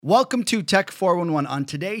Welcome to Tech 411. On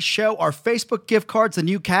today's show, are Facebook gift cards the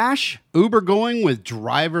new cash? Uber going with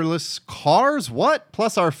driverless cars? What?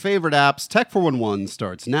 Plus our favorite apps. Tech 411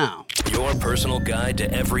 starts now. Your personal guide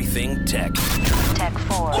to everything tech. Tech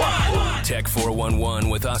 411. Tech 411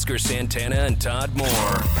 with Oscar Santana and Todd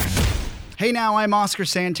Moore. Hey now, I'm Oscar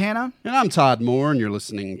Santana. And I'm Todd Moore, and you're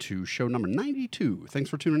listening to show number 92. Thanks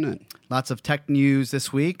for tuning in. Lots of tech news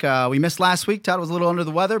this week. We missed last week. Todd was a little under the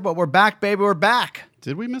weather, but we're back, baby. We're back.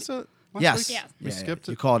 Did we miss it last Yes. week? Yeah. We skipped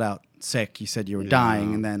You it? called out sick. You said you were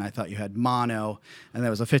dying, and then I thought you had mono, and there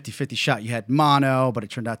was a 50-50 shot. You had mono, but it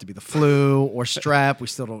turned out to be the flu or strep. We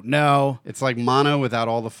still don't know. It's like mono without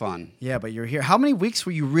all the fun. Yeah, but you're here. How many weeks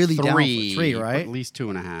were you really down for? 3, right? At least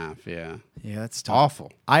 2.5, yeah. Yeah, that's tough.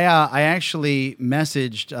 Awful. I actually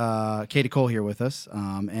messaged Katie Cole here with us,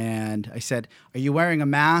 and I said, "Are you wearing a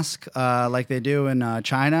mask like they do in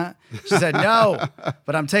China?" She said, "No,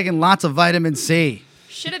 but I'm taking lots of vitamin C."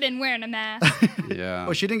 Should have been wearing a mask. Yeah.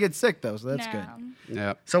 Oh, she didn't get sick though, so that's No. good.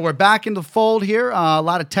 Yep. So we're back in the fold here. A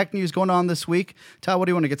lot of tech news going on this week. Todd, what do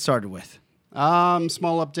you want to get started with?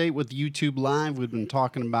 Small update with YouTube Live. We've been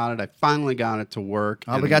talking about it. I finally got it to work.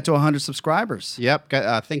 We and- got to 100 subscribers. Yep.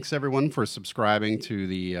 Thanks, everyone, for subscribing to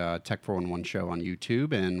the Tech 411 show on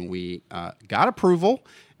YouTube. And we got approval,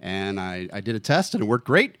 and I did a test, and it worked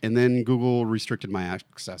great. And then Google restricted my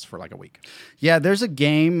access for like a week. Yeah, there's a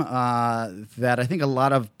game that I think a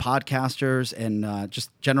lot of podcasters and just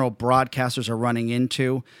general broadcasters are running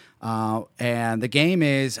into. And the game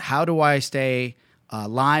is, how do I stay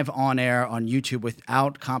live on air on YouTube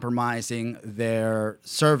without compromising their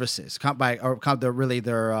services,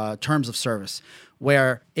 their terms of service?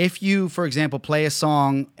 Where if you, for example, play a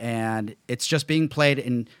song and it's just being played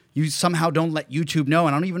and you somehow don't let YouTube know,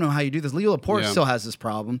 and I don't even know how you do this. Leo Laporte still has this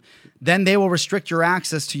problem. Then they will restrict your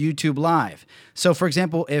access to YouTube Live. So, for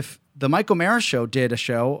example, if the Mike O'Mara Show did a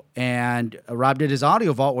show and Rob did his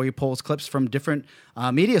audio vault where he pulls clips from different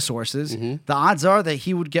media sources, the odds are that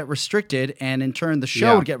he would get restricted, and in turn the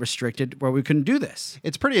show would get restricted where we couldn't do this.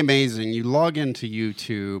 It's pretty amazing. You log into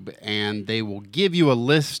YouTube, and they will give you a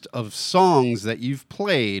list of songs that you've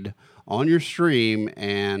played on your stream,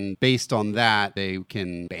 and based on that, they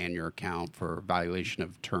can ban your account for violation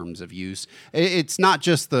of terms of use. It's not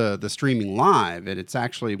just the streaming live, and it's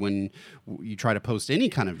actually when you try to post any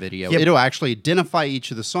kind of video, it'll actually identify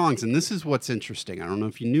each of the songs, and this is what's interesting. I don't know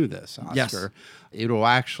if you knew this, Oscar. Yes. It'll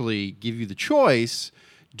actually give you the choice.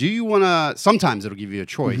 Do you want to, sometimes it'll give you a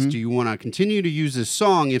choice. Do you want to continue to use this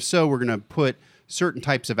song? If so, we're going to put certain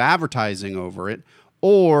types of advertising over it,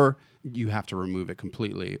 or you have to remove it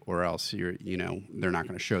completely, or else they're not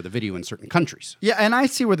going to show the video in certain countries. Yeah, and I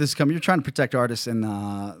see where this is coming. You're trying to protect artists and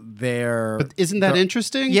their... But isn't that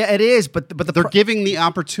interesting? Yeah, it is, but They're giving the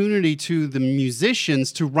opportunity to the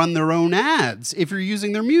musicians to run their own ads if you're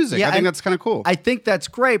using their music. Yeah, I think and that's kind of cool. I think that's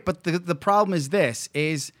great, but the problem is this,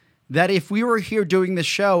 is that if we were here doing this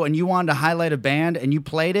show and you wanted to highlight a band and you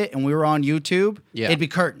played it and we were on YouTube, it'd be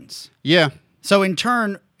curtains. Yeah. So in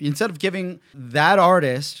turn, instead of giving that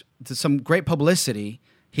artist to some great publicity,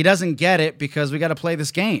 he doesn't get it because we got to play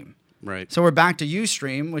this game. Right. So we're back to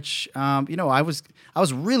Ustream, which I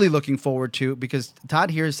was really looking forward to, because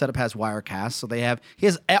Todd here's setup has Wirecast, so he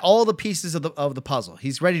has all the pieces of the puzzle.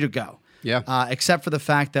 He's ready to go. Yeah. Except for the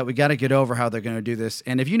fact that we got to get over how they're going to do this.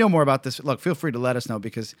 And if you know more about this, look, feel free to let us know,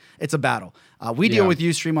 because it's a battle. We deal with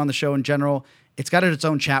Ustream on the show in general. It's got its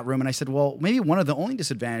own chat room. And I said, well, maybe one of the only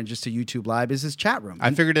disadvantages to YouTube Live is his chat room.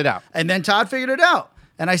 I figured it out. And then Todd figured it out.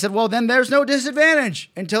 And I said, well, then there's no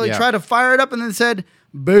disadvantage, until he tried to fire it up and then said,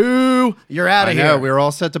 boo, you're out of here. I know. We were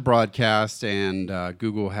all set to broadcast, and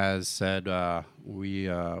Google has said we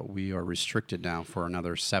are restricted now for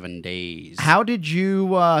another 7 days. How did you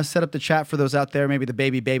set up the chat for those out there, maybe the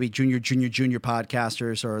baby, junior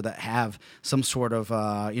podcasters, or that have some sort of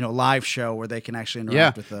live show where they can actually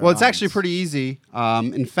interact with the Well, it's actually audience? pretty easy.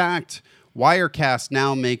 In fact, Wirecast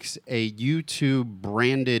now makes a YouTube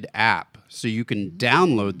branded app, so you can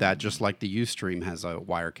download that just like the Ustream has a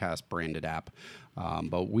Wirecast branded app.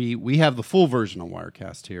 But we have the full version of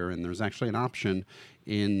Wirecast here, and there's actually an option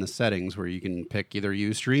in the settings where you can pick either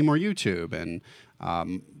Ustream or YouTube. And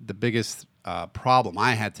the biggest problem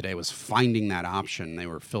I had today was finding that option. They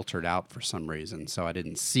were filtered out for some reason, so I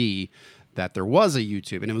didn't see that there was a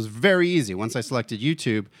YouTube, and it was very easy. Once I selected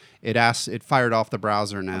YouTube, it fired off the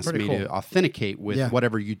browser and asked me to authenticate with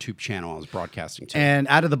whatever YouTube channel I was broadcasting to. And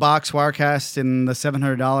out of the box, Wirecast in the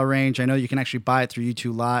 $700 range. I know you can actually buy it through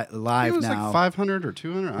YouTube Live it was now. like $500 or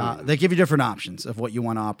 $200. They give you different options of what you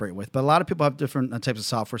want to operate with, but a lot of people have different types of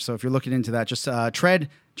software. So if you're looking into that, just tread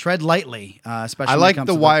tread lightly, especially I when like it comes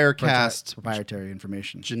the to Wirecast proprietary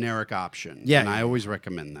information. generic option. Yeah, and I yeah. always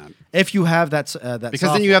recommend that. If you have that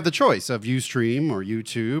Because then you have the choice of Ustream or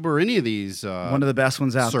YouTube or any of these one of the best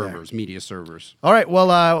ones out servers, media servers. All right. Well,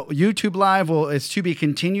 YouTube Live it's to be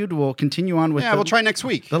continued. We'll continue on with We'll try next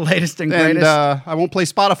week. the latest and And greatest. I won't play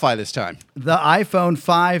Spotify this time. The iPhone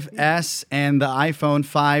 5S and the iPhone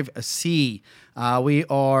 5C. We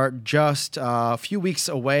are just a few weeks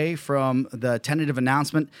away from the tentative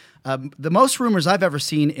announcement. The most rumors I've ever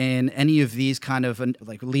seen in any of these kind of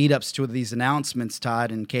like lead-ups to these announcements,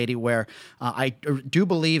 Todd and Katie, where I do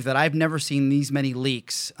believe that I've never seen these many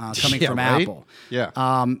leaks coming from right? Apple. Yeah.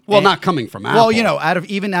 And- not coming from Apple. Well, out of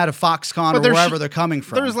Foxconn or there's- wherever they're coming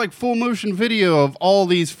from. There's like full motion video of all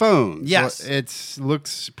these phones. Yes. So it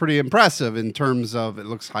looks pretty impressive in terms of it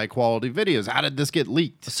looks high quality videos. How did this get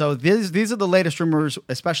leaked? So these are the latest rumors,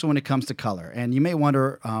 especially when it comes to color. And you may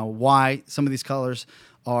wonder why some of these colors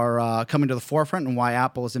are coming to the forefront and why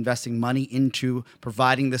Apple is investing money into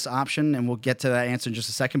providing this option. And we'll get to that answer in just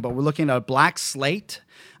a second. But we're looking at a black slate.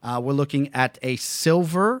 We're looking at a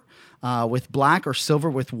silver with black or silver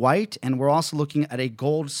with white. And we're also looking at a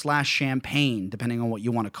gold/champagne, depending on what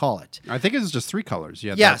you want to call it. I think it's just three colors.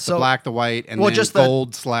 Yeah, Yeah, the black, the white, and then just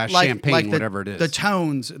gold/champagne, the, whatever it is. The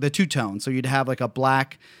tones, the two tones. So you'd have like a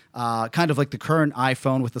black, kind of like the current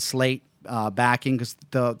iPhone with the slate backing, because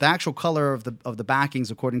the actual color of the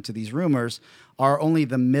backings, according to these rumors, are only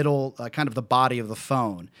the middle, kind of the body of the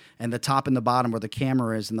phone, and the top and the bottom where the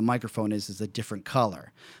camera is and the microphone is a different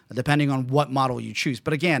color, depending on what model you choose.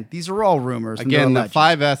 But again, these are all rumors. and Again, they're the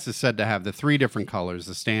alleged. 5S is said to have the three different colors: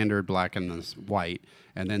 the standard, black, and the white,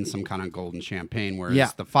 and then some kind of golden champagne.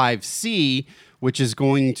 Whereas the 5C, which is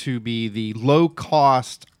going to be the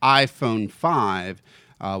low-cost iPhone 5.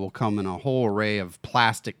 Will come in a whole array of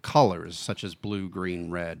plastic colors such as blue,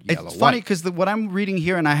 green, red, yellow, It's funny white. because what I'm reading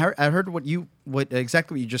here, and I heard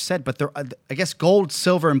exactly what you just said, but I guess gold,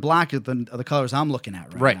 silver, and black are the colors I'm looking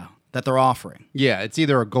at right now that they're offering. Yeah, it's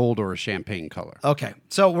either a gold or a champagne color. Okay,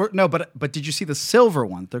 so but did you see the silver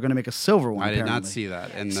one? They're going to make a silver one. I did not apparently. see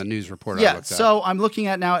that in the news report I Yeah, looked at. so I'm looking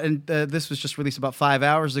at now, and this was just released about 5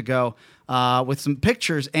 hours ago with some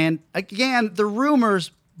pictures, and again, the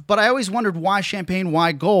rumors. But I always wondered why champagne,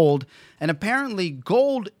 why gold, and apparently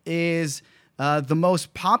gold is the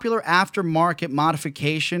most popular aftermarket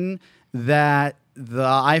modification that the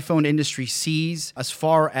iPhone industry sees as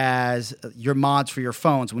far as your mods for your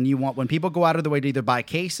phones. When people go out of the way to either buy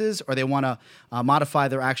cases or they want to modify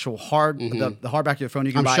their actual the hardback of your phone,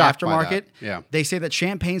 you can I'm buy shocked by aftermarket. that. Yeah. They say that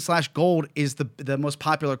champagne/gold is the most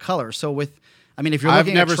popular color. So if you're I've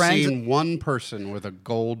looking never at trends, seen one person with a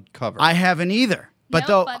gold cover. I haven't either. But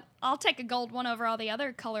But I'll take a gold one over all the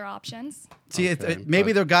other color options. see, Okay,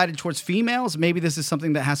 maybe but- they're guided towards females. Maybe this is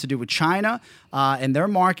something that has to do with China and their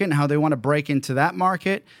market and how they want to break into that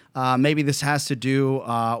market. Maybe this has to do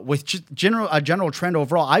with a general trend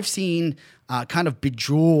overall. I've seen kind of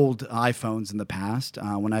bejeweled iPhones in the past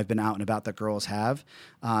when I've been out and about that girls have,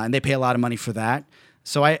 and they pay a lot of money for that.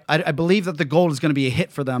 So I believe that the gold is going to be a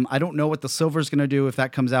hit for them. I don't know what the silver is going to do if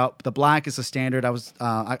that comes out. The black is a standard. I was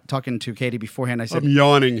talking to Katie beforehand. I said, I'm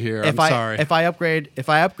yawning here. I'm sorry. If I upgrade,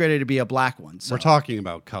 it'd be a black one. So. We're talking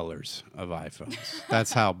about colors of iPhones.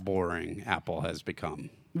 That's how boring Apple has become.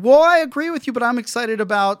 Well, I agree with you, but I'm excited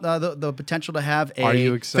about the potential to have Are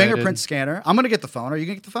you a excited? fingerprint scanner. I'm going to get the phone. Are you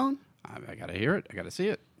going to get the phone? I got to hear it. I got to see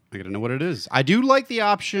it. I got to know what it is. I do like the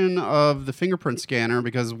option of the fingerprint scanner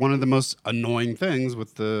because one of the most annoying things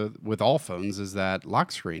with all phones is that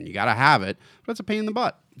lock screen. You got to have it, but it's a pain in the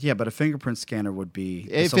butt. Yeah, but a fingerprint scanner would be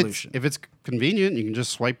the solution. If it's convenient, you can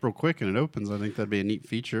just swipe real quick and it opens. I think that'd be a neat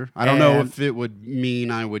feature. I don't know if it would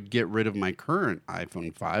mean I would get rid of my current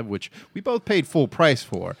iPhone 5, which we both paid full price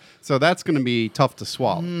for. So that's going to be tough to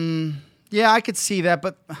swallow. Yeah, I could see that,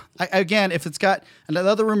 but again, if it's got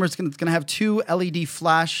another rumor, it's going to have two LED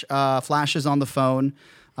flashes on the phone,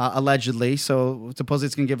 allegedly. So supposedly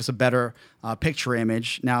it's going to give us a better picture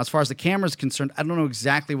image. Now, as far as the camera is concerned, I don't know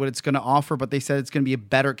exactly what it's going to offer, but they said it's going to be a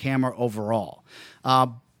better camera overall.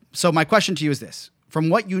 So my question to you is this. From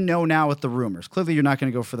what you know now with the rumors, clearly you're not going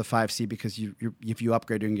to go for the 5C because if you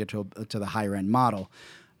upgrade, you can get to the higher end model.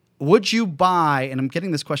 Would you buy, and I'm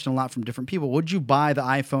getting this question a lot from different people, would you buy the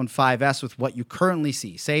iPhone 5S with what you currently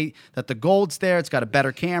see? Say that the gold's there, it's got a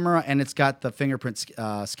better camera, and it's got the fingerprint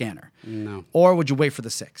scanner. No. Or would you wait for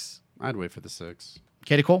the 6? I'd wait for the 6.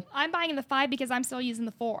 Katie Cole? I'm buying the 5 because I'm still using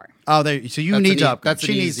the 4. Oh, there. So you need to upgrade. that's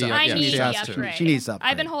an easy I Yeah, need she the has to. upgrade. She needs to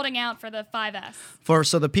upgrade. I've been holding out for the 5S.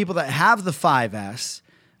 So the people that have the 5S,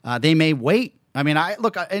 they may wait. I mean,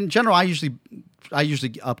 in general, I usually I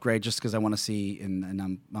usually upgrade just because I want to see,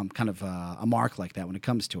 and I'm kind of a mark like that when it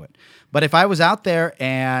comes to it. But if I was out there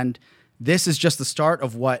and this is just the start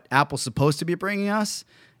of what Apple's supposed to be bringing us,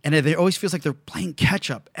 and it always feels like they're playing catch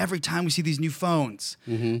up every time we see these new phones,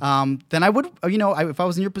 then I would, if I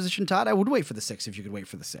was in your position, Todd, I would wait for the 6 if you could wait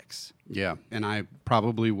for the 6. Yeah, and I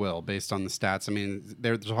probably will based on the stats. I mean,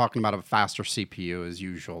 they're talking about a faster CPU as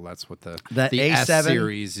usual. That's what the A7 S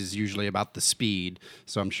series is usually about the speed.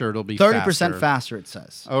 So I'm sure it'll be 30% faster, it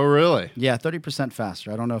says. Oh, really? Yeah, 30%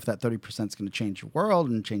 faster. I don't know if that 30% is going to change your world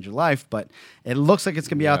and change your life, but it looks like it's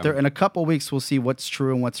going to be out there. In a couple weeks, we'll see what's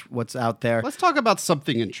true and what's out there. Let's talk about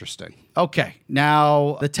something interesting. Okay,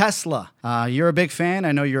 now the Tesla. You're a big fan.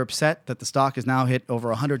 I know you're upset that the stock has now hit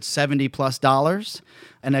over $170+.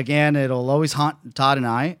 And again, it'll always haunt Todd and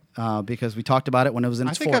I because we talked about it when it was in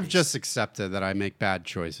its 40s. I think I've just accepted that I make bad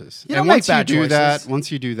choices. You don't make bad choices.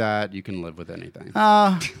 Once you do that, you can live with anything.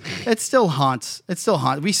 It still haunts. It still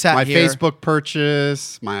haunts. We sat my here. Facebook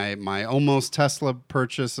purchase, my almost Tesla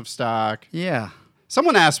purchase of stock. Yeah.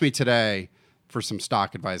 Someone asked me today for some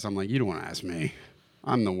stock advice. I'm like, you don't want to ask me.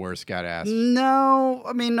 I'm the worst guy to ask. No,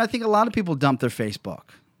 I mean, I think a lot of people dumped their Facebook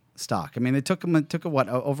stock. I mean, it took a what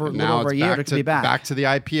over a little over a year to be back. Back to the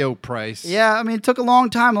IPO price. Yeah, I mean, it took a long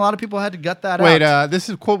time. A lot of people had to gut that out. Wait, this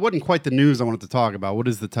wasn't quite the news I wanted to talk about. What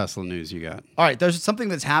is the Tesla news you got? All right, there's something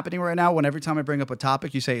that's happening right now. When every time I bring up a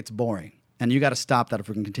topic, you say it's boring, and you got to stop that if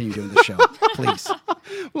we can continue doing the show, please.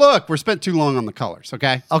 Look, we're spent too long on the colors.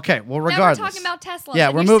 Okay. Okay. Well, regardless. Now we're talking about Tesla. Yeah,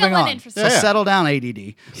 we're moving on. So Yeah. settle down,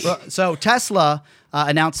 ADD. So Tesla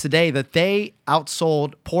announced today that they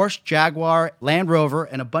outsold Porsche, Jaguar, Land Rover,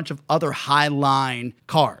 and a bunch of other high-line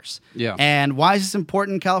cars. Yeah. And why is this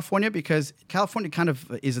important in California? Because California kind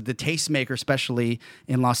of is the tastemaker, especially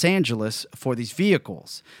in Los Angeles, for these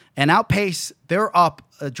vehicles. And outpace, they're up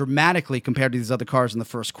dramatically compared to these other cars in the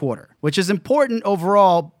first quarter, which is important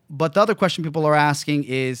overall. But the other question people are asking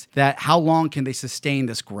is that how long can they sustain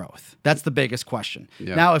this growth? That's the biggest question.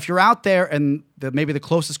 Yeah. Now, if you're out there and maybe the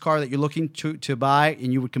closest car that you're looking to buy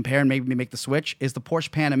and you would compare and maybe make the switch is the Porsche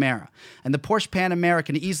Panamera. And the Porsche Panamera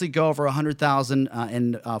can easily go over $100,000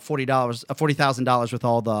 and $40,000 with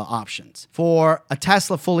all the options. For a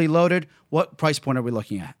Tesla fully loaded, what price point are we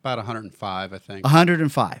looking at? About 105, I think.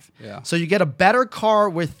 105. Yeah. So you get a better car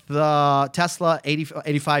with the Tesla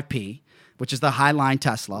 85P, which is the high-line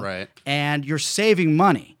Tesla. Right. And you're saving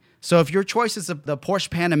money. So if your choice is the Porsche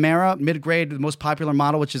Panamera, mid-grade, the most popular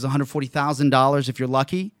model, which is $140,000 if you're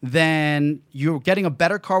lucky, then you're getting a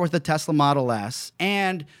better car with the Tesla Model S,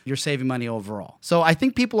 and you're saving money overall. So I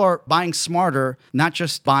think people are buying smarter, not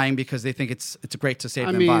just buying because they think it's great to save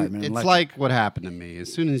the environment. It's like what happened to me.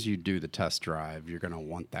 As soon as you do the test drive, you're going to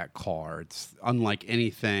want that car. It's unlike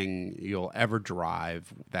anything you'll ever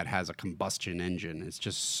drive that has a combustion engine. It's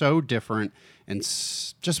just so different and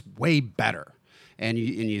just way better. And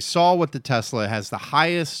you saw what the Tesla has the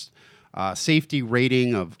highest safety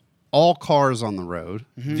rating of all cars on the road,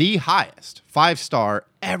 the highest, 5-star,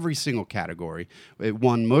 every single category. It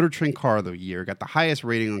won Motor Trend Car of the Year, got the highest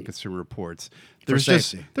rating on Consumer Reports.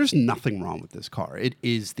 There's nothing wrong with this car. It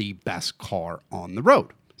is the best car on the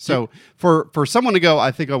road. So for someone to go,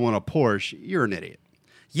 I think I want a Porsche, you're an idiot.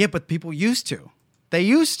 Yeah, but people used to. They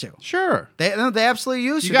used to. Sure. They absolutely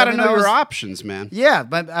used to. You got to know your options, man. Yeah,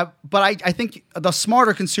 but I think the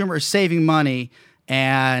smarter consumer is saving money,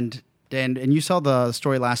 and you saw the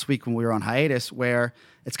story last week when we were on hiatus where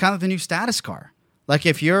it's kind of the new status car. Like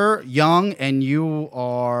if you're young and you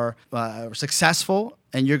are successful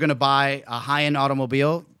and you're going to buy a high-end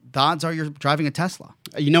automobile, the odds are you're driving a Tesla.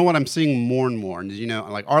 You know what I'm seeing more and more? And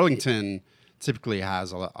like Arlington typically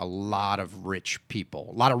has a lot of rich people,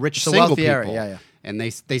 a lot of rich single people. Area, yeah. And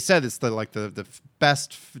they said it's the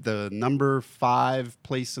best, the number 5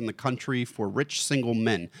 place in the country for rich single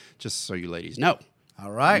men. Just so you ladies know.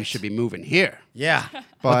 All right, you should be moving here. Yeah,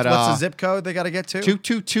 but what's the zip code they got to get to?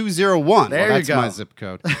 22201. There you go. That's my zip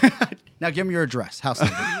code. Now give me your address. House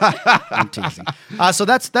number. I'm teasing. So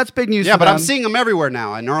that's big news. Yeah, for but them. I'm seeing them everywhere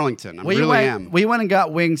now in Arlington. I really am. We went and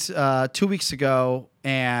got wings 2 weeks ago,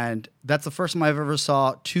 and that's the first time I've ever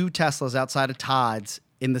saw 2 Teslas outside of Todd's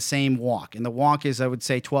in the same walk. And the walk is, I would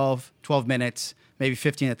say, 12 minutes, maybe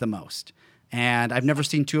 15 at the most. And I've never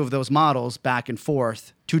seen 2 of those models back and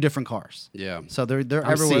forth, 2 different cars. Yeah. So they're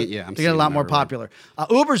everywhere. I'm they get a lot more popular.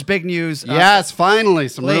 Uber's big news. Yes, finally,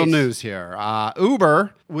 some please. real news here.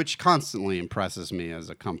 Uber, which constantly impresses me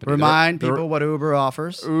as a company. Remind people what Uber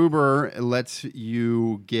offers. Uber lets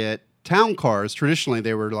you get town cars. Traditionally,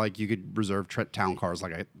 they were like you could reserve town cars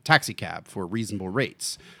like a taxi cab for reasonable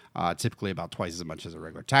rates. typically about twice as much as a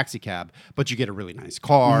regular taxi cab, but you get a really nice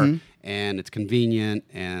car, and it's convenient,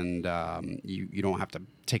 and you don't have to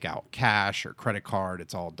take out cash or credit card.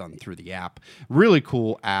 It's all done through the app. Really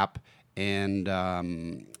cool app, and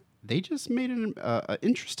they just made an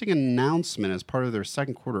interesting announcement as part of their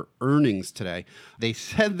second quarter earnings today. They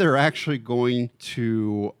said they're actually going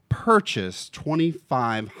to purchase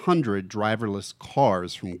 2,500 driverless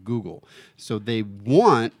cars from Google. So they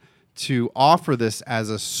want to offer this as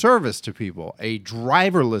a service to people. A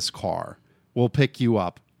driverless car will pick you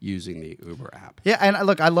up using the Uber app. Yeah, and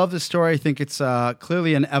look, I love this story. I think it's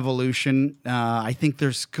clearly an evolution. I think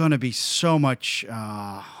there's going to be so much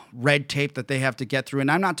red tape that they have to get through.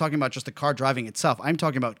 And I'm not talking about just the car driving itself. I'm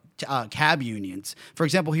talking about cab unions. For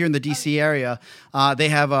example, here in the DC area, they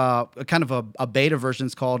have a kind of a beta version.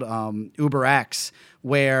 It's called Uber X,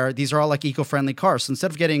 where these are all like eco-friendly cars. So instead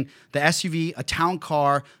of getting the SUV, a town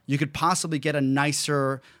car, you could possibly get a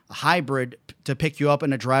nicer hybrid to pick you up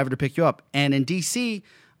and a driver to pick you up. And in DC,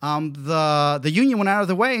 the union went out of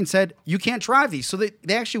the way and said, you can't drive these. So they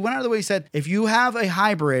actually went out of the way and said, if you have a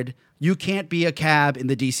hybrid, you can't be a cab in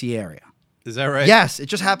the DC area. Is that right? Yes, it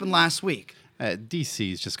just happened last week.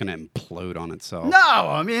 DC is just going to implode on itself. No,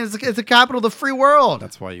 I mean, it's the capital of the free world.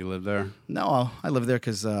 That's why you live there? No, I live there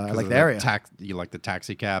because I like the area. You like the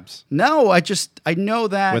taxi cabs? No, I know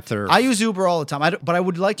that. With I use Uber all the time, but I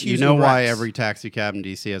would like to use Uber. You know why X. every taxi cab in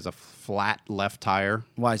DC has a flat left tire?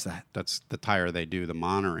 Why is that? That's the tire they do the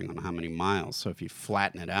monitoring on how many miles. So if you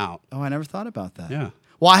flatten it out. Oh, I never thought about that. Yeah.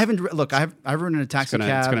 Well, I haven't. Look, I've ridden in a taxi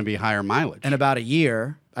cab. It's going to be higher mileage. In about a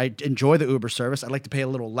year. I enjoy the Uber service. I'd like to pay a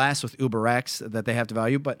little less with Uber X that they have to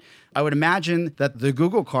value, but I would imagine that the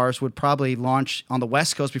Google cars would probably launch on the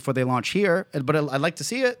West Coast before they launch here, but I'd like to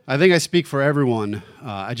see it. I think I speak for everyone.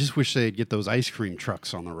 I just wish they'd get those ice cream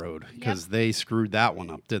trucks on the road because they screwed that one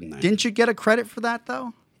up, didn't they? Didn't you get a credit for that,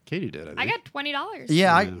 though? Katie did, I think. I got $20.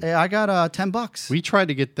 Yeah, I got $10. We tried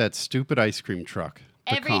to get that stupid ice cream truck.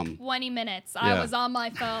 Every 20 minutes, I was on my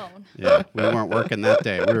phone. Yeah, we weren't working that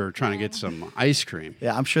day. We were trying to get some ice cream.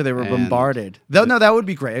 Yeah, I'm sure they were bombarded. No, that would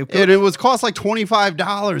be great. It was cost like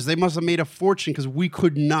 $25. They must have made a fortune because we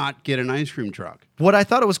could not get an ice cream truck. What I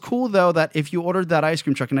thought it was cool, though, that if you ordered that ice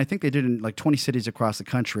cream truck, and I think they did in like 20 cities across the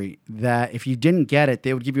country, that if you didn't get it,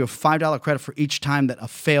 they would give you a $5 credit for each time that a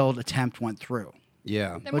failed attempt went through.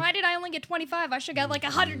 Yeah. Then why did I only get $25? I should have got like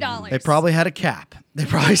 $100. They probably had a cap. They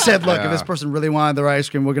probably said, look, if this person really wanted their ice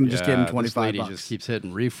cream, we're going to just give them $25. This lady just keeps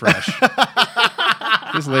hitting refresh.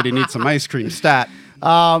 This lady needs some ice cream stat.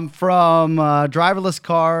 From driverless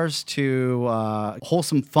cars to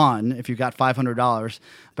wholesome fun, if you got $500,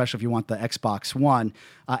 especially if you want the Xbox One.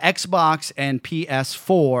 Xbox and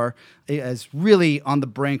PS4 is really on the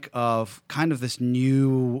brink of kind of this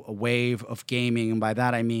new wave of gaming. And by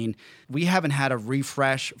that, I mean, we haven't had a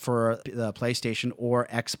refresh for the PlayStation or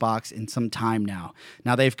Xbox in some time now.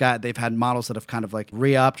 Now they've had models that have kind of like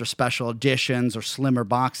re-upped or special editions or slimmer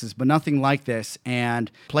boxes, but nothing like this. And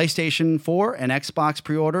PlayStation 4 and Xbox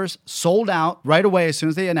pre-orders sold out right away as soon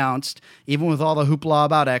as they announced, even with all the hoopla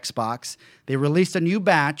about Xbox. They released a new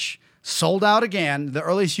batch, sold out again. The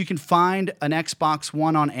earliest you can find an Xbox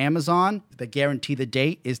One on Amazon, the guarantee the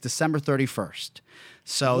date, is December 31st.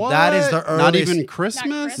 So that is the earliest. Not even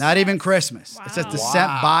Christmas? Not even Christmas. Wow. It says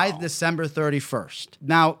by December 31st.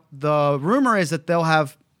 Now, the rumor is that they'll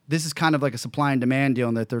have, this is kind of like a supply and demand deal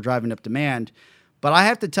and that they're driving up demand. But I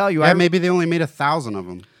have to tell you. Maybe they only made 1,000 of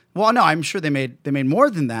them. Well, no, I'm sure they made more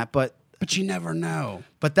than that, but you never know.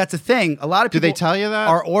 But that's the thing. A lot of people they tell you that?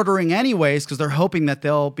 Are ordering anyways because they're hoping that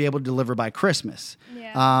they'll be able to deliver by Christmas.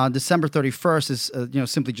 Yeah. December 31st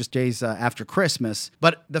is simply just days after Christmas.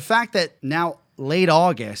 But the fact that now late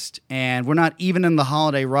August and we're not even in the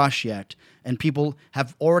holiday rush yet, and people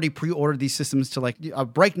have already pre-ordered these systems to like a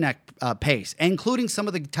breakneck pace, including some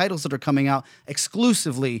of the titles that are coming out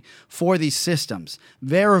exclusively for these systems.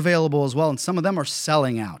 They're available as well, and some of them are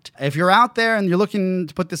selling out. If you're out there and you're looking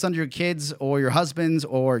to put this under your kids or your husband's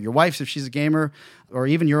or your wife's if she's a gamer, or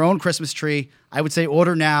even your own Christmas tree, I would say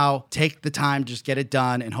order now, take the time, just get it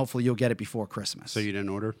done, and hopefully you'll get it before Christmas. So you didn't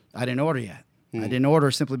order? I didn't order yet. I didn't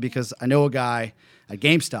order simply because I know a guy at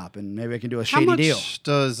GameStop, and maybe I can do a shady deal. How much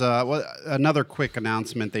does another quick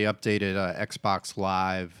announcement? They updated Xbox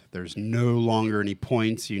Live. There's no longer any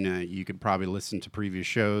points. You could probably listen to previous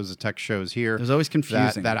shows, the tech shows here. It was always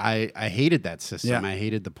confusing. That I hated that system. Yeah. I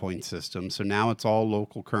hated the point system. So now it's all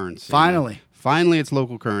local currency. Finally, it's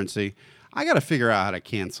local currency. I got to figure out how to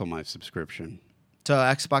cancel my subscription to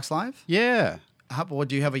Xbox Live. Yeah. What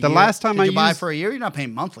do you have a The year? last time Did I you buy it used- for a year? You're not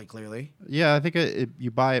paying monthly, clearly. Yeah, I think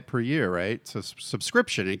you buy it per year, right? So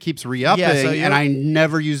subscription. It keeps re-upping, Yeah, so you're- and I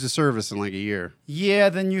never used the service in like a year. Yeah,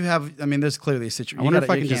 then you have. I mean, there's clearly a situation. I wonder if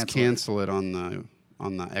I can just cancel it on the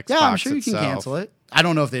Xbox. Yeah, I'm sure you can itself. cancel it. I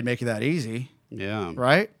don't know if they'd make it that easy, Yeah.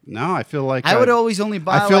 right? No, I feel like I would always only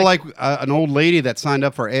buy. I feel like an old lady that signed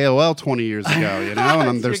up for AOL 20 years ago, you know,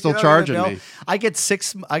 and they're You still get charging the bill. me. I get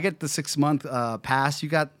the 6-month pass.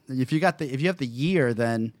 If you have the year,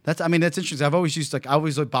 then that's interesting. I've always used I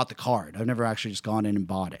always bought the card. I've never actually just gone in and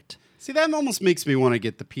bought it. See, that almost makes me want to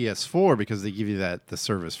get the PS4 because they give you the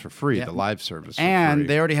service for free, Yeah. the live service for And free.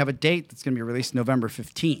 they already have a date that's going to be released November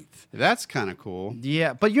 15th. That's kind of cool.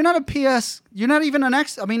 Yeah, but you're not a PS. You're not even an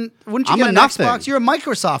X. I mean, wouldn't you I'm get a an nothing. Xbox? You're a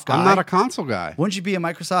Microsoft guy. I'm not a console guy. Wouldn't you be a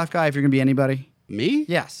Microsoft guy if you're going to be anybody? Me?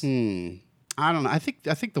 Yes. I don't know. I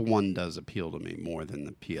think the one does appeal to me more than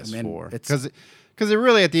the PS4 it's- because it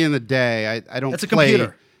really at the end of the day I don't It's a play.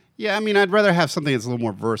 computer. Yeah, I mean I'd rather have something that's a little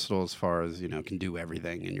more versatile as far as can do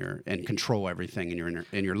everything and control everything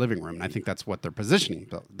in your living room. And I think that's what they're positioning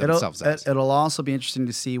themselves as. It'll also be interesting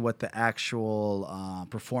to see what the actual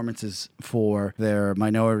performance is for their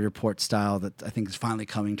Minority Report style that I think is finally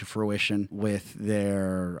coming to fruition with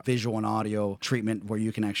their visual and audio treatment, where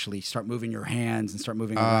you can actually start moving your hands and start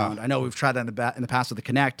moving around. I know we've tried that in the past with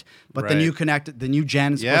the Kinect, but the Right. new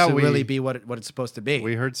gen is supposed to really be what it's supposed to be,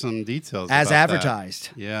 We heard some details as about that. advertised.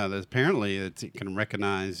 Yeah, apparently it can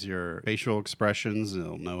recognize your facial expressions.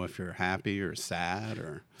 It'll know if you're happy or sad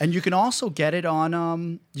or. And you can also get it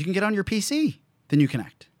on your PC, the new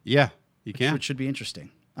Kinect. Yeah, you can. Which should be interesting.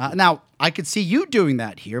 Now, I could see you doing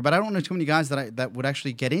that here, but I don't know too many guys that would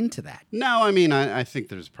actually get into that. No, I mean I think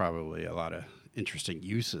there's probably a lot of interesting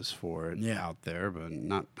uses for it Yeah. out there, but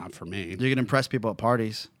not for me. You can impress people at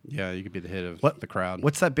parties. Yeah, you could be the hit of the crowd.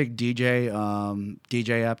 What's that big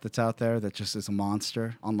DJ app that's out there that just is a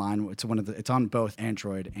monster online? It's on both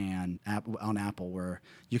Android and on Apple, where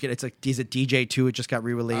you can. Is it DJ2? It just got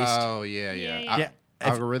re-released. Oh yeah. Yeah.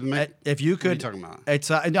 Algorithmic. If you What are you could, talking about? it's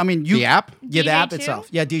the app. Yeah, the app DJ2? itself.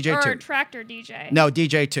 Yeah, DJ2. Or Tractor DJ. No,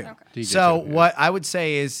 DJ2. Okay. DJ2, So yeah. what I would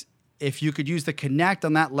say is, if you could use the Kinect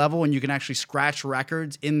on that level and you can actually scratch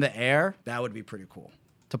records in the air, that would be pretty cool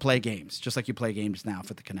to play games, just like you play games now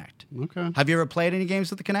for the Kinect. Okay. Have you ever played any games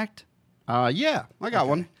with the Kinect? Yeah, I got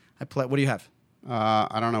one. What do you have?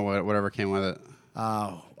 I don't know whatever came with it.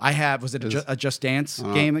 I have. Was it a Just Dance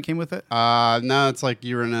game that came with it? No, it's like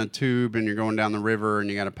you're in a tube and you're going down the river and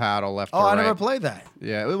you got a paddle left. Oh, or I right. never played that.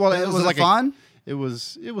 Yeah, well, it was it like fun? It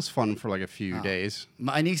was fun for like a few days.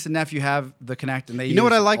 My niece and nephew have the Kinect, and they You know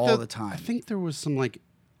what use I like it all though? the time. I think there was some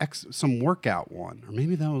some workout one, or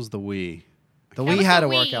maybe that was the Wii. the That Wii was had the a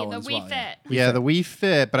Wii, workout one the as Wii well. Fit. Yeah, the Wii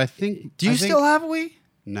Fit, but I think. Do you still have a Wii?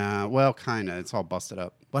 Nah, well, kinda. It's all busted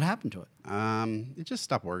up. What happened to it? It just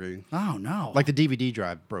stopped working. Oh no! Like the DVD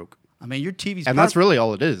drive broke, I mean, your TV's and that's really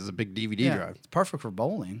all it is a big DVD yeah, drive. It's perfect for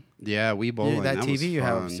bowling. Yeah, Wii bowling. that was TV you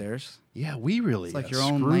have fun. upstairs. Yeah, we really like your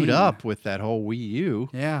own screwed lane. up with that whole Wii U.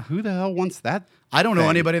 Yeah. Who the hell wants that? I don't know thing?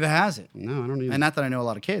 anybody that has it. No, I don't even. And not that I know a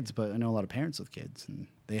lot of kids, but I know a lot of parents with kids, and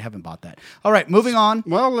they haven't bought that. All right, moving on.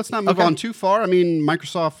 Well, let's not move Okay. on too far. I mean,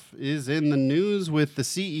 Microsoft is in the news with the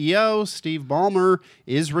CEO, Steve Ballmer,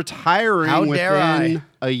 is retiring How dare within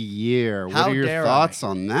a year. What How are your dare thoughts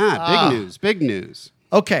on that? Big news.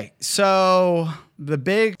 Okay, so the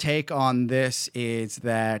big take on this is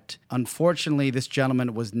that unfortunately this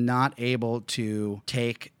gentleman was not able to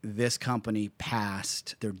take this company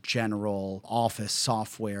past their general office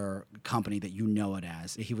software company that you know it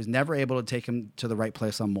as. He was never able to take him to the right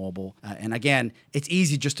place on mobile. And again, it's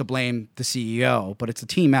easy just to blame the CEO, but it's a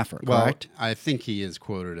team effort, Well, correct? I think he is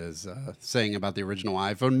quoted as saying about the original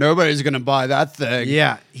iPhone, nobody's going to buy that thing.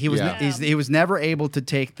 Yeah, he was Yeah. he was never able to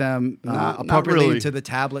take them Not appropriately really. into the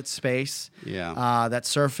tablet space. Yeah. That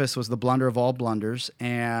Surface was the blunder of all blunders,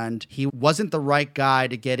 and he wasn't the right guy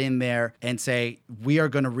to get in there and say we are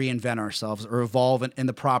going to reinvent ourselves or evolve in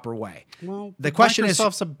the proper way. Well, the question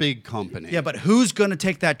Microsoft's a big company. yeah, but who's going to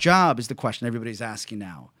take that job is the question everybody's asking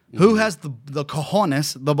now. Who has the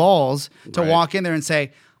cojones, the balls to Right. walk in there and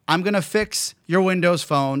say, I'm going to fix your Windows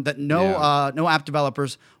phone that no app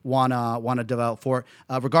developers want to develop for,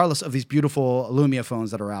 regardless of these beautiful Lumia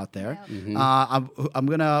phones that are out there. I'm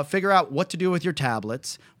going to figure out what to do with your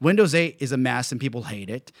tablets. Windows 8 is a mess and people hate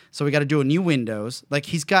it. So we got to do a new Windows. Like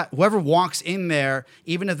he's got whoever walks in there,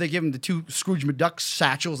 even if they give him the two Scrooge McDuck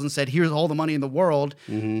satchels and said, here's all the money in the world,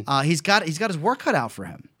 he's got his work cut out for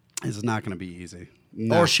him. It's not going to be easy.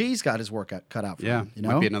 No. Or she's got his work cut out for Yeah, him. You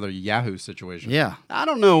know? might be another Yahoo situation. Yeah. I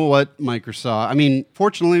don't know what Microsoft. I mean,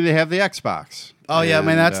 fortunately, they have the Xbox. Oh yeah, I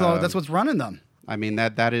mean And, that's what's running them. I mean,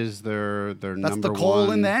 that is their That's number the coal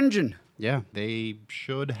one. in the engine. Yeah, they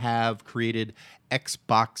should have created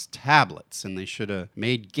Xbox tablets, and they should have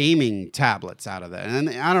made gaming tablets out of that. And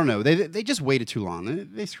I don't know, they just waited too long.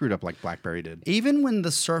 They screwed up like BlackBerry did. Even when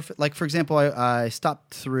the Surface, like for example, I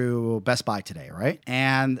stopped through Best Buy today, right?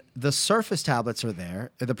 And the Surface tablets are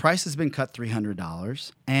there. The price has been cut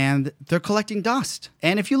 $300, and they're collecting dust.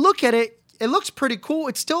 And if you look at it, it looks pretty cool.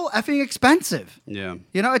 It's still effing expensive. Yeah.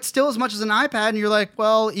 You know, it's still as much as an iPad, and you're like,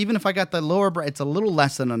 well, even if I got the lower, it's a little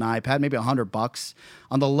less than an iPad, maybe $100.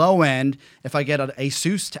 On the low end, if I get an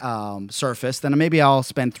Asus Surface, then maybe I'll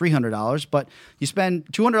spend $300. But you spend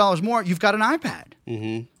 $200 more, you've got an iPad.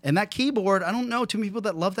 Mm-hmm. And that keyboard, I don't know too many people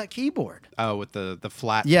that love that keyboard. Oh, with the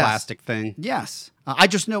flat Yes. plastic thing. Yes. I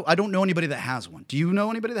don't know anybody that has one. Do you know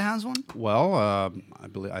anybody that has one? Well, I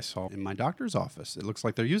believe I saw in my doctor's office. It looks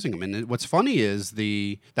like they're using them. And what's funny is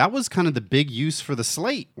that was kind of the big use for the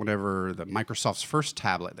Slate. Whatever the Microsoft's first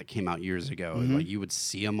tablet that came out years ago, like you would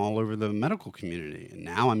see them all over the medical community. And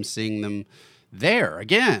now I'm seeing them there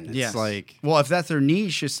again. It's like, well, if that's their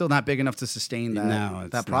niche, it's still not big enough to sustain that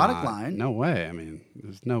it's product not. line. No way. I mean,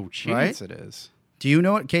 there's no chance it is. Do you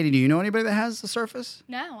know it, Katie? Do you know anybody that has the Surface?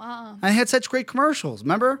 No, I had such great commercials.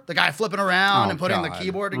 Remember the guy flipping around Oh, and putting the God.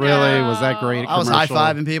 keyboard together? Really? Was that great? I was commercial?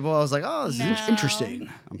 high-fiving people. I was like, oh, this is No. interesting.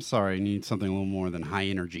 I'm sorry. You need something a little more than high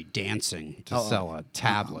energy dancing to sell a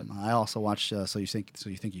tablet. I also watched So You Think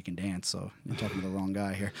You Can Dance. So you're talking to the wrong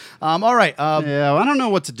guy here. All right. Yeah, I don't know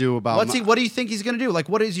what to do about. What do you think he's going to do? Like,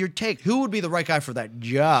 what is your take? Who would be the right guy for that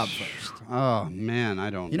job first? Oh man,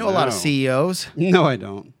 I don't. You know a lot of CEOs. No, I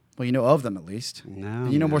don't. Well, you know of them at least. No,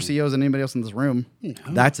 And you know more man. CEOs than anybody else in this room.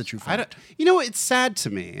 That's a true I fact. don't. You know, it's sad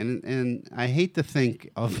to me, and I hate to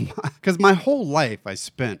think of because my whole life I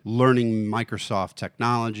spent learning Microsoft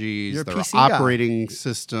technologies, You're a their PC guy. operating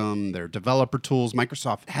system, their developer tools.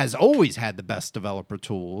 Microsoft has always had the best developer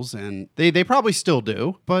tools, and they probably still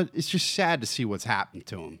do. But it's just sad to see what's happened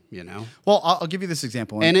to them. You know. Well, I'll give you this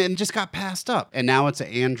example. And it just got passed up. And now it's an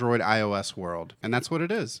Android iOS world. And that's what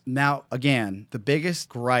it is. Now, again, the biggest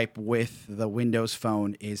gripe with the Windows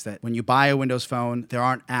Phone is that when you buy a Windows Phone, there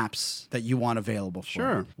aren't apps that you want available for.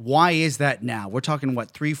 Sure. Why is that now? We're talking,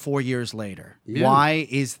 3-4 years later. Yeah. Why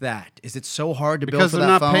is that? Is it so hard to build Because for they're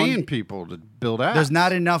that not phone? paying people to build apps. There's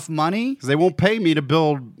not enough money? Because they won't pay me to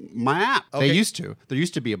build my app. Okay. They used to. There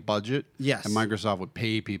used to be a budget. Yes. And Microsoft would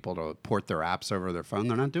pay people to port their apps over their phone.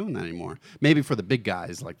 They're not doing that anymore. Maybe for the big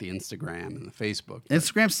guys like the Instagram and the Facebook.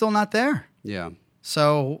 Instagram's still not there. Yeah.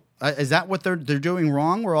 So is that what they're doing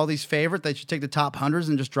wrong? Where all these favorite, they should take the top hundreds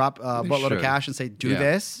and just drop a boatload of should. cash and say, do Yeah.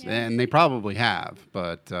 this? And they probably have,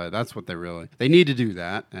 but that's what they need to do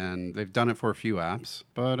that, and they've done it for a few apps.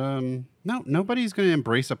 But no, nobody's going to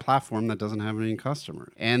embrace a platform that doesn't have any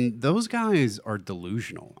customers. And those guys are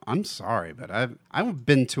delusional. I'm sorry, but I've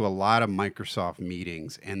been to a lot of Microsoft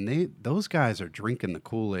meetings, and those guys are drinking the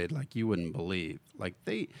Kool-Aid like you wouldn't believe. Like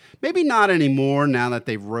they maybe not anymore now that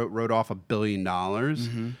they've wrote off $1 billion.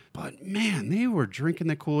 But man, they were drinking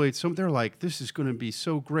the Kool-Aid. So they're like, this is going to be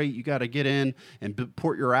so great. You got to get in and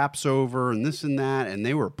port your apps over and this and that. And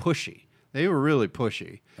they were pushy. They were really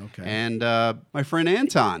pushy. Okay. And my friend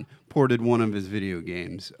Anton ported one of his video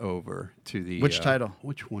games over to the... Which title?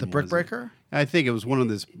 Which one The was Brick it? Breaker? I think it was one of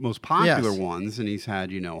his most popular Yes. ones. And he's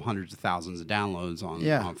had, hundreds of thousands of downloads on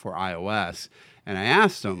Yeah. for iOS. And I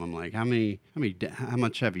asked him, I'm like, how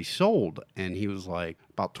much have you sold? And he was like,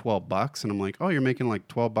 about $12. And I'm like, oh, you're making like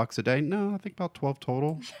 $12 a day? No, I think about 12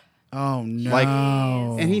 total. Oh, no. Like,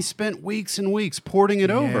 and he spent weeks and weeks porting it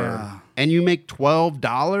Yeah. over. And you make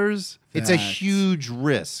 $12? It's a That's- huge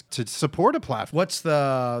risk to support a platform. What's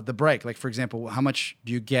the break? Like, for example, how much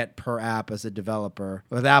do you get per app as a developer?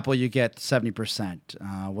 With Apple, you get 70%.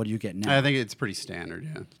 What do you get now? I think it's pretty standard,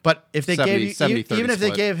 yeah. But if they 70, gave you, 70, 30 even if they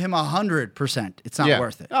split. gave him 100%, it's not Yeah.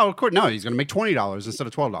 worth it. Oh, of course. No, he's going to make $20 instead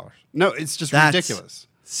of $12. No, it's just That's ridiculous.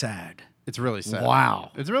 sad. It's really sad.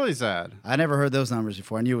 Wow. It's really sad. I never heard those numbers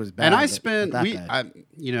before. I knew it was bad. And I but spent not that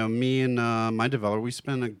bad. me and my developer, we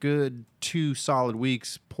spent a good 2 solid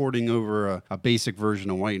weeks porting over a basic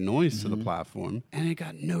version of White Noise to the platform, and it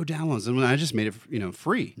got no downloads. And when I just made it,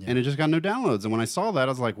 free, and it just got no downloads. And when I saw that,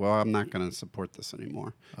 I was like, well, I'm not going to support this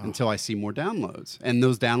anymore until I see more downloads. And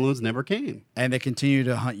those downloads never came. And they continue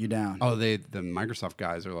to hunt you down. Oh, the Microsoft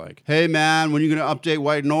guys are like, hey man, when are you going to update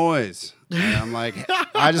White Noise? And I'm like,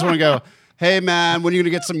 I just want to go, hey man, when are you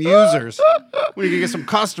going to get some users? When are you going to get some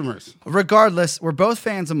customers? Regardless, we're both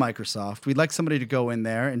fans of Microsoft. We'd like somebody to go in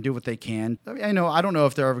there and do what they can. I don't know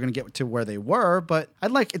if they're ever going to get to where they were, but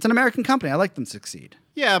it's an American company. I like them to succeed.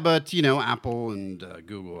 Yeah, but Apple and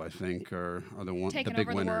Google, I think, are the Taking big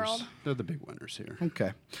over the winners. world. They're the big winners here.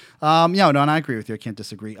 Okay. Yeah, no, and I agree with you. I can't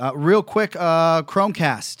disagree. Real quick,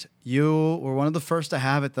 Chromecast. You were one of the first to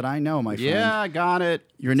have it that I know, my friend. Yeah, I got it.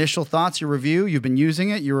 Your initial thoughts, your review. You've been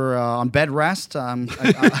using it. You were on bed rest.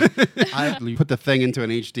 You put the thing into an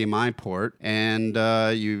HDMI port, and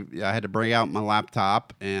I had to bring out my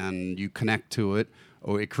laptop, and you connect to it.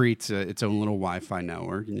 Oh, it creates its own little Wi-Fi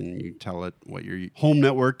network, and you tell it what your home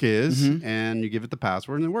network is, and you give it the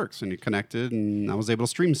password, and it works. And you connect it, and I was able to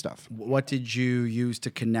stream stuff. What did you use to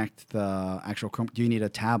connect the actual Chrome? Do you need a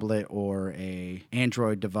tablet or a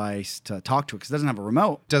Android device to talk to it? Because it doesn't have a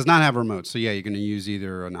remote. Does not have a remote, so yeah, you're going to use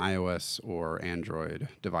either an iOS or Android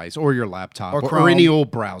device, or your laptop, or any old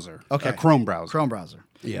browser. Okay, a Chrome browser. Chrome browser.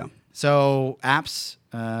 Yeah. So apps,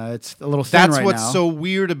 it's a little thin That's right what's now. so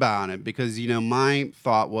weird about it, because my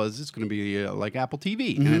thought was it's going to be like Apple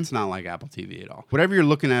TV, and it's not like Apple TV at all. Whatever you're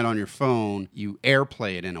looking at on your phone, you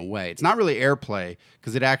AirPlay it in a way. It's not really AirPlay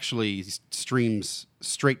because it actually streams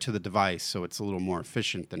straight to the device, so it's a little more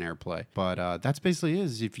efficient than AirPlay. But that's basically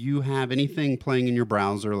is. If you have anything playing in your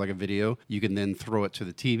browser, like a video, you can then throw it to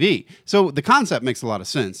the TV. So the concept makes a lot of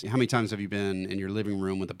sense. How many times have you been in your living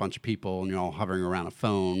room with a bunch of people and you're all hovering around a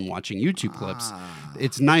phone watching YouTube clips?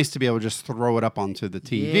 It's nice to be able to just throw it up onto the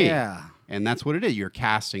TV. Yeah. And that's what it is. You're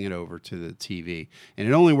casting it over to the TV. And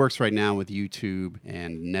it only works right now with YouTube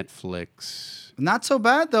and Netflix. Not so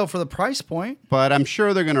bad though for the price point. But I'm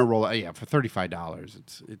sure they're going to roll it. Yeah, for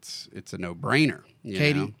 $35, it's a no-brainer.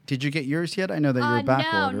 Katie, know? did you get yours yet? I know that you were back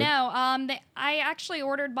ordered. No. I actually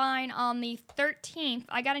ordered mine on the 13th.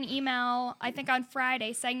 I got an email, I think on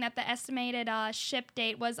Friday, saying that the estimated ship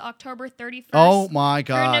date was October 31st. Oh my Or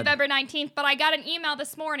God. November 19th. But I got an email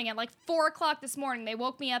this morning at like 4 o'clock this morning. They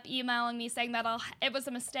woke me up emailing me saying that it was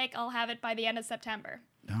a mistake. I'll have it by the end of September.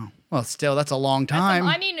 Oh. Well, still, that's a long time.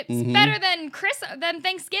 I mean, it's better than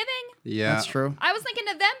Thanksgiving. Yeah. That's true. I was thinking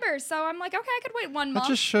November, so I'm like, okay, I could wait 1 That month.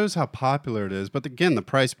 just shows how popular it is. But again, the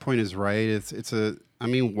price point is right. I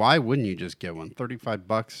mean, why wouldn't you just get one?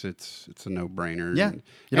 $35, it's a no-brainer. Yeah. And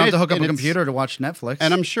You don't have to hook up a it's- computer to watch Netflix.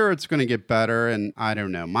 And I'm sure it's going to get better. And I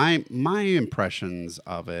don't know. My impressions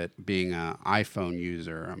of it, being an iPhone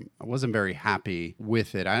user, I wasn't very happy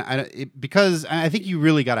with it. Because I think you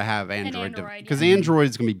really got to have Android. Because Android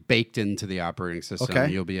is going to be baked into the operating system.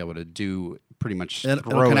 Okay. You'll be able to do pretty much It'll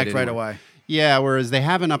throw connect it right anywhere. away. Yeah, whereas they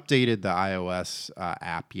haven't updated the iOS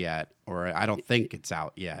app yet, or I don't think it's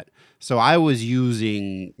out yet. So I was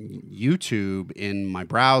using YouTube in my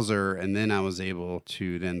browser, and then I was able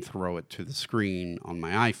to then throw it to the screen on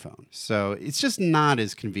my iPhone. So it's just not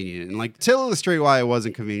as convenient. And like to illustrate why it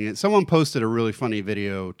wasn't convenient, someone posted a really funny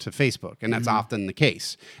video to Facebook, and that's often the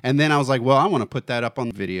case. And then I was like, well, I want to put that up on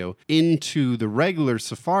the video into the regular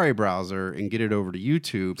Safari browser and get it over to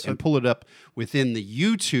YouTube and pull it up within the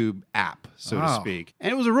YouTube app, so to speak.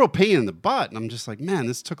 And it was a real pain in the butt. And I'm just like, man,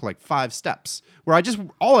 this took like 5 steps where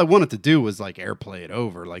all I wanted to do was like AirPlay it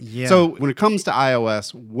over. Like, Yeah. So when it comes to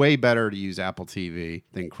iOS, way better to use Apple TV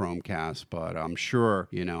than Chromecast. But I'm sure,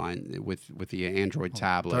 with the Android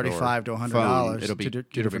tablet, $35 to or $100 phone, it'll be two it'll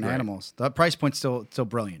be different great. animals. The price point's still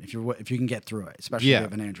brilliant if you can get through it, especially if you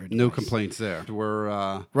have an Android no device. complaints there. We're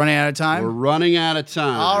Running out of time. running out of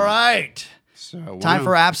time. All right. So Time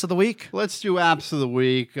for apps of the week. Let's do apps of the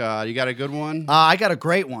week. You got a good one? I got a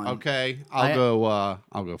great one. Okay, I-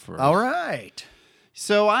 I'll go first. All right.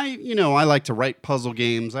 So I like to write puzzle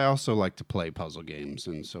games. I also like to play puzzle games,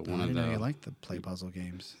 and so one I of didn't know the. you like to play puzzle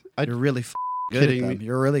games. I- You're really good at Kidding them. me.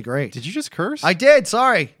 You're really great. Did you just curse? I did.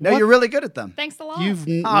 Sorry. No, What? you're really good at them. Thanks a lot. You've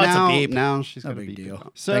Oh, it's now. a beep. Now she's No got a big beep.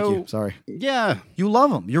 deal. So Thank you. Sorry. yeah, You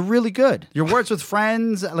love them. You're really good. Your words with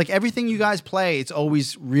friends, like everything you guys play, it's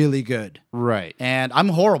always really good. right. And I'm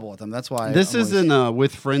horrible at them. That's why. This I'm is always- a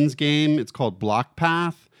with friends game. It's called Block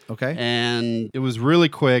Path. Okay. And it was really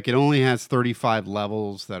quick. It only has 35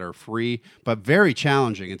 levels that are free, but very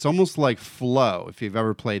challenging. It's almost like Flow, if you've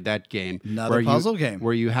ever played that game. Another puzzle game.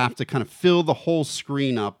 Where you have to kind of fill the whole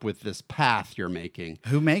screen up with this path you're making.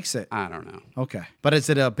 Who makes it? I don't know. Okay. But is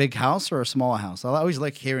it a big house or a small house? I always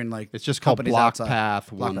like hearing like It's just called companies Block outside. Path,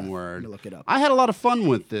 Block one Path. word. Let me look it up. I had a lot of fun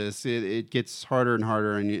with this. It gets harder and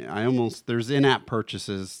harder, and there's in-app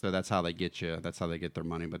purchases, so that's how they get you. That's how they get their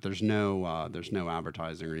money. But there's no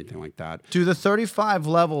advertising or anything like that. Do the 35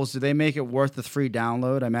 levels, do they make it worth the free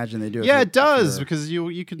download? I imagine they do. Yeah, it does, because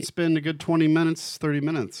you can spend a good 20 minutes, 30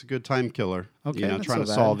 minutes, a good time killer. Okay, You know, not trying so to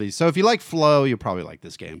bad. solve these. So if you like Flow, you'll probably like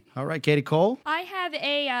this game. All right, Katie Cole. I have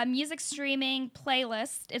a music streaming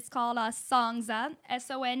playlist. It's called Songza,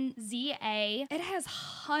 Sonza. It has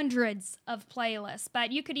hundreds of playlists,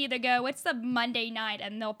 but you could either go, it's the Monday night,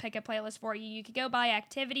 and they'll pick a playlist for you. You could go by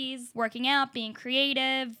activities, working out, being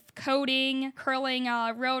creative, coding, curling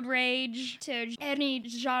road rage, to any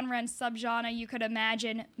genre and subgenre you could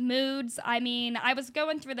imagine. Moods. I mean, I was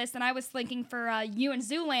going through this, and I was thinking for you and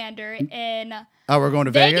Zoolander in... Oh, we're going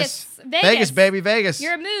to Vegas. Vegas. Vegas, baby, Vegas.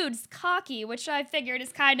 Your mood's cocky, which I figured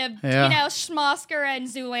is kind of, Yeah. Schmosker and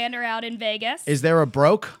Zoolander out in Vegas. Is there a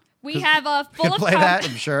broke? We have a You full can of play that,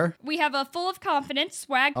 I'm sure. We have a full of confidence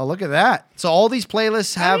swag. Oh, look at that. So all these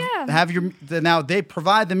playlists have yeah. have your now they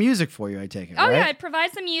provide the music for you, I take it, Oh right? yeah, it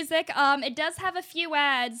provides the music. It does have a few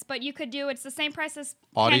ads, but you could do it's the same price as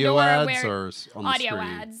Audio Pandora, ads where or on the audio screen?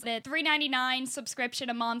 ads. The $3.99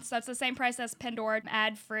 subscription a month, so that's the same price as Pandora,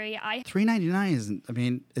 ad free. $3.99 isn't. I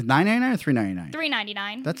mean, is $9.99 or $3.99?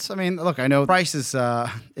 $3.99. That's. I mean, look. I know price is.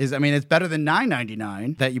 I mean, it's better than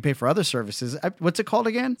 $9.99 that you pay for other services. What's it called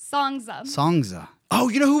again? Songza. Songza. Oh,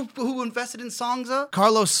 you know who invested in Songza?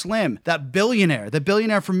 Carlos Slim, that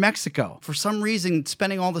billionaire, from Mexico. For some reason,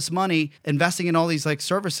 spending all this money investing in all these like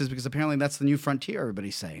services because apparently that's the new frontier.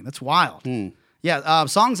 Everybody's saying that's wild. Yeah,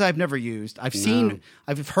 songs I've never used.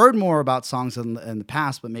 I've heard more about songs in the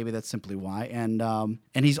past, but maybe that's simply why.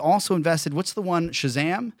 And he's also invested. What's the one?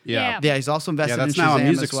 Shazam. Yeah. Yeah, he's also invested Yeah, that's in Shazam now a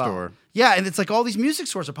music as well. store. Yeah, and it's like all these music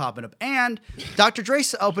stores are popping up, and Dr.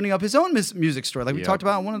 Dre's opening up his own music store, like we Yep. talked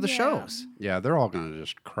about on one of the Yeah. shows. Yeah, they're all going to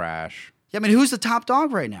just crash. Yeah, I mean, who's the top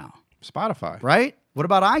dog right now? Spotify. Right? What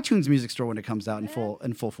about iTunes Music Store when it comes out in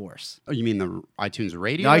full force? Oh, you mean the iTunes The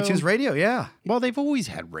Radio? iTunes Radio, yeah. Well, they've always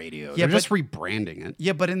had radio. Yeah, They're just rebranding it.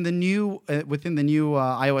 Yeah, but in the new within the new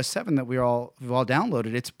iOS 7 that we've all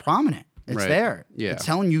downloaded, it's prominent. It's Right. there. Yeah. It's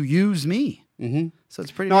telling you use me. Mm-hmm. So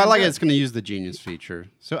it's pretty. No, I damn like it. good. It's going to use the Genius feature.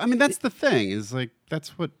 So, I mean, that's the thing is like,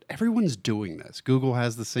 that's what everyone's doing this. Google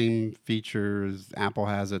has the same features. Apple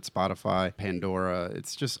has it, Spotify, Pandora.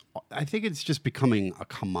 It's just, I think it's just becoming a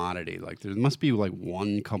commodity. Like there must be like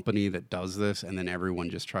one company that does this and then everyone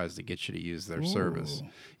just tries to get you to use their service.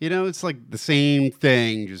 You know, it's like the same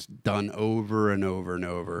thing just done over and over and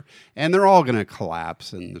over. And they're all going to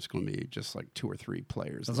collapse and there's going to be just like 2 or 3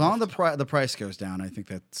 players. As long as the price goes down, I think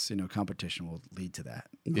that's competition will lead to that.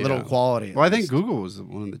 A Yeah. little quality. at Well, I think least. Google was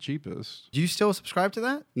one of the cheapest. Do you still subscribe to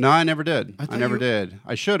that? No, I never did. I I thought never you- did.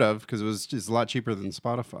 I should have because it was just a lot cheaper than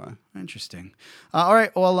Spotify. Interesting. All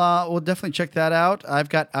right. Well, we'll definitely check that out. I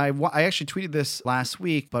actually tweeted this last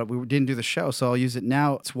week, but we didn't do the show, so I'll use it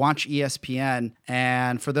now. It's Watch ESPN.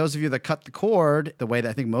 And for those of you that cut the cord, the way that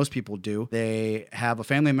I think most people do, they have a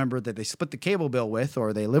family member that they split the cable bill with,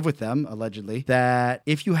 or they live with them, allegedly, that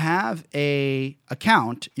if you have a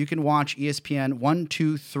account, you can watch ESPN 1,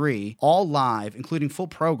 2, 3, all live, including full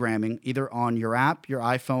programming, either on your app, your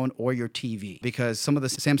iPhone, or your TV. Because some of the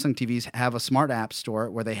Samsung TVs have a smart app store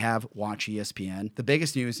where they have Watch ESPN. The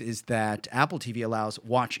biggest news is that Apple TV allows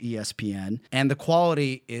Watch ESPN, and the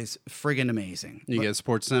quality is friggin' amazing. You get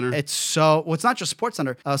Sports Center. It's it's not just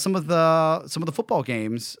SportsCenter. Some of the football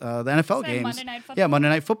games, the NFL Say games, Monday Night Football? yeah, Monday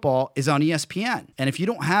Night Football is on ESPN. And if you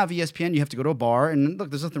don't have ESPN, you have to go to a bar. And look,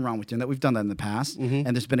 there's nothing wrong with doing that. We've done that in the past, and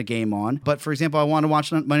there's been a game on. But for example, I wanted to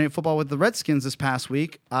watch Monday Night Football with the Redskins this past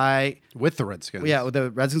week. with the Redskins. Yeah,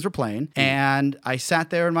 the Redskins were playing, and I sat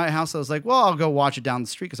there in my house. I was like, well, I'll go watch it down the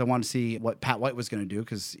street because I wanted to see what Pat White was going to do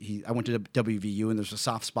because I went to WVU, and there's a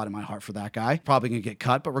soft spot in my heart for that guy. Probably going to get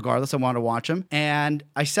cut, but regardless, I wanted to watch him. And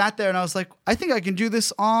I sat there, and I was like, I think I can do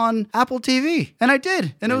this on Apple TV. And I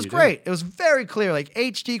did, and it was you did. great. It was very clear, like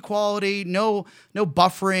HD quality, no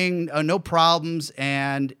buffering, no problems,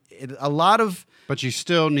 and a lot of... But you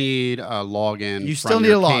still need a login. You from still need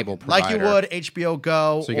your a log, cable like you provider. would HBO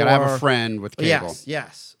Go. So you got to have a or- friend with cable.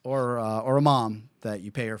 Yes, or a mom that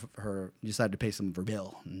you pay her. You decide to pay some of her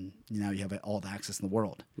bill, and now you have all the access in the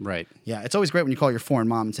world. Right. Yeah, it's always great when you call your foreign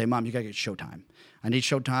mom and say, "Mom, you gotta get Showtime. I need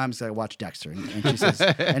Showtime, so I watch Dexter."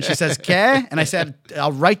 And she says, "K," and I said,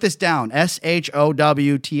 "I'll write this down: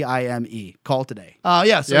 SHOWTIME. Call today." So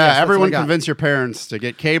yes, that's everyone what I got. convince your parents to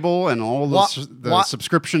get cable and all the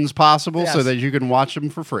subscriptions possible so Yes. that you can watch them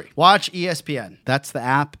for free. Watch ESPN. That's the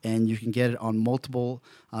app, and you can get it on multiple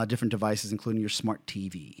different devices, including your smart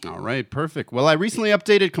TV. All right, perfect. Well, I recently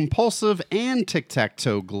updated Compulsive and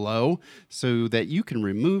Tic-Tac-Toe Glow so that you can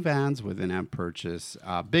remove ads with in-app purchase.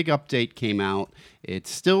 Big update came out. It's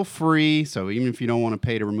still free, so even if you don't want to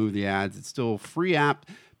pay to remove the ads, it's still a free app.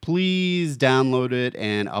 please download it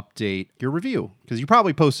and update your review, because you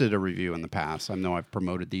probably posted a review in the past. I know I've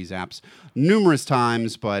promoted these apps numerous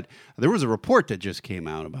times, but there was a report that just came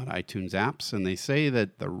out about iTunes apps, and they say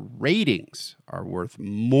that the ratings are worth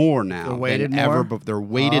more now than ever. But they're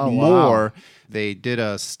weighted more. They did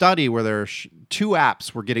a study where there are two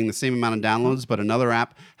apps were getting the same amount of downloads, but another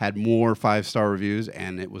app had more 5-star reviews,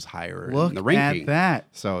 and it was higher in the ranking. Look at that.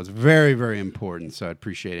 So it's very, very important. So I'd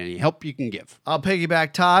appreciate any help you can give. I'll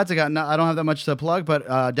piggyback Todd's. I don't have that much to plug, but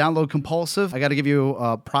download Compulsive. I got to give you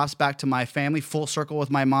props back to my family. Full circle with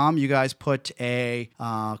my mom. You guys put a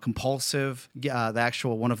Compulsive, the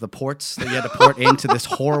actual one of the ports that you had to port into this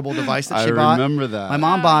horrible device that she bought. I remember that. My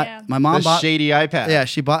mom bought shady iPad. Yeah,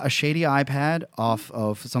 she bought a shady iPad off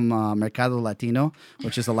of some Mercado Latino,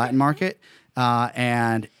 which is the Latin market.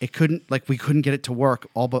 And it we couldn't get it to work.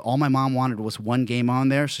 All my mom wanted was one game on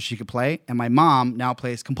there so she could play. And my mom now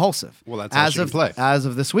plays Compulsive. Well, that's all she can play. As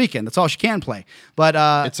of this weekend. That's all she can play. But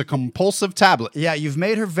it's a Compulsive tablet. Yeah, you've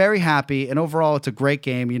made her very happy. And overall, it's a great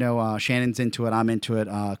game. You know, Shannon's into it. I'm into it.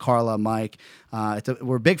 Carla, Mike.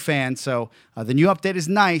 We're big fans. So the new update is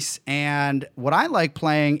nice. And what I like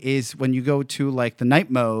playing is when you go to like the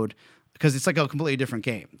night mode, because it's like a completely different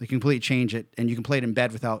game. You can completely change it, and you can play it in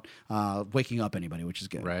bed without waking up anybody, which is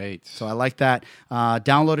good. Right. So I like that.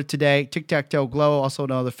 Download it today. Tic-Tac-Toe Glow, also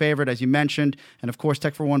another favorite, as you mentioned. And, of course,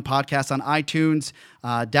 Tech for One podcast on iTunes.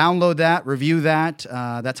 Download that. Review that.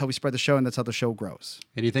 That's how we spread the show, and that's how the show grows.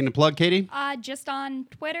 Anything to plug, Katie? Just on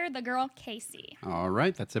Twitter, the girl Casey. All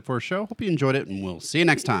right. That's it for our show. Hope you enjoyed it, and we'll see you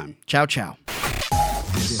next time. Ciao, ciao.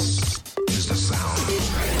 This is the sound.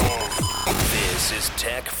 This is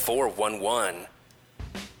Tech 411.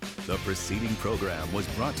 The preceding program was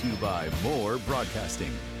brought to you by More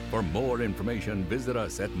Broadcasting. For more information, visit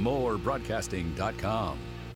us at morebroadcasting.com.